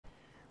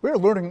We're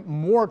learning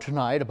more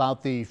tonight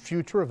about the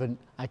future of an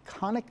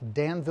iconic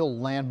Danville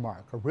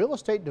landmark. A real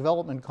estate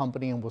development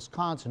company in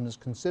Wisconsin is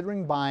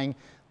considering buying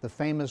the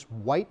famous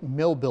White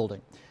Mill building.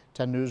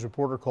 10 News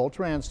reporter Cole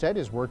Transtead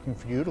is working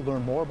for you to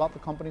learn more about the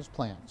company's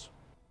plans.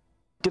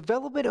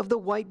 Development of the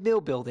White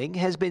Mill building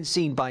has been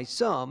seen by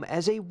some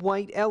as a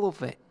white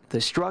elephant. The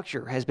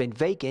structure has been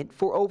vacant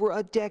for over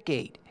a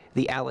decade.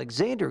 The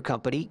Alexander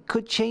Company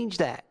could change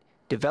that.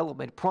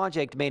 Development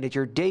project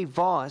manager Dave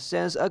Voss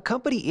says a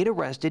company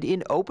interested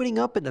in opening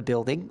up in the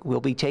building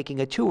will be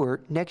taking a tour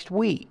next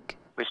week.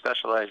 We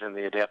specialize in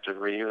the adaptive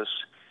reuse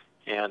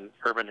and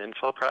urban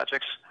infill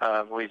projects.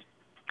 We've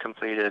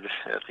completed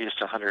at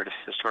least 100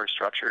 historic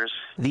structures.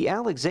 The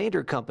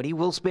Alexander Company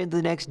will spend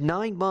the next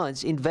 9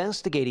 months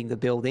investigating the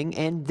building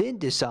and then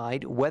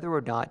decide whether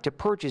or not to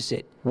purchase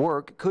it.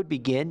 Work could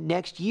begin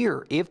next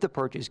year if the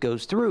purchase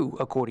goes through,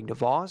 according to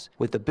Voss,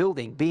 with the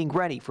building being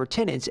ready for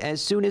tenants as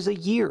soon as a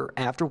year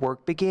after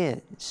work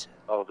begins.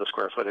 All of the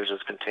square footage is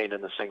contained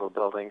in a single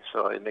building,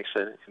 so it makes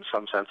it, in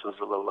some senses,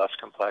 a little less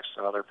complex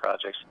than other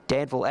projects.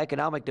 Danville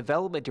Economic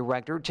Development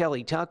Director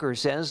Telly Tucker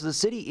says the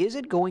city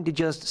isn't going to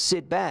just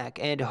sit back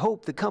and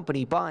hope the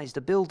company buys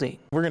the building.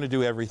 We're going to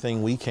do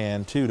everything we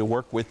can, to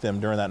work with them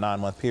during that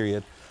 9-month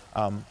period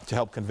to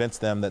help convince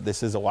them that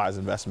this is a wise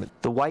investment.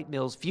 The White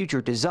Mill's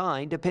future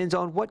design depends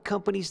on what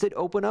companies that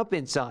open up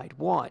inside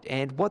want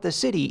and what the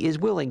city is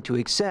willing to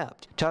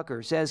accept.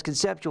 Tucker says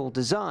conceptual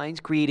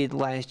designs created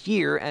last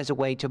year as a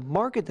way to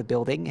market the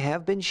building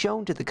have been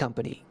shown to the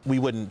company. We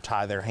wouldn't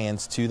tie their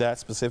hands to that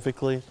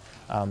specifically,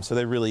 so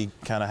they really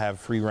kind of have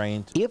free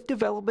rein. If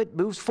development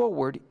moves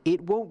forward, it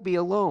won't be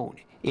alone.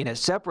 In a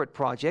separate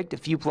project a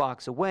few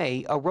blocks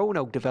away, a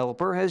Roanoke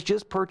developer has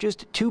just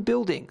purchased 2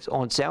 buildings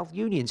on South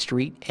Union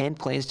Street and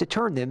plans to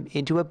turn them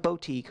into a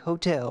boutique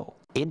hotel.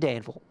 In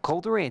Danville,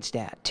 Cole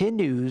Transtead, 10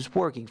 News,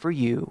 working for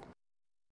you.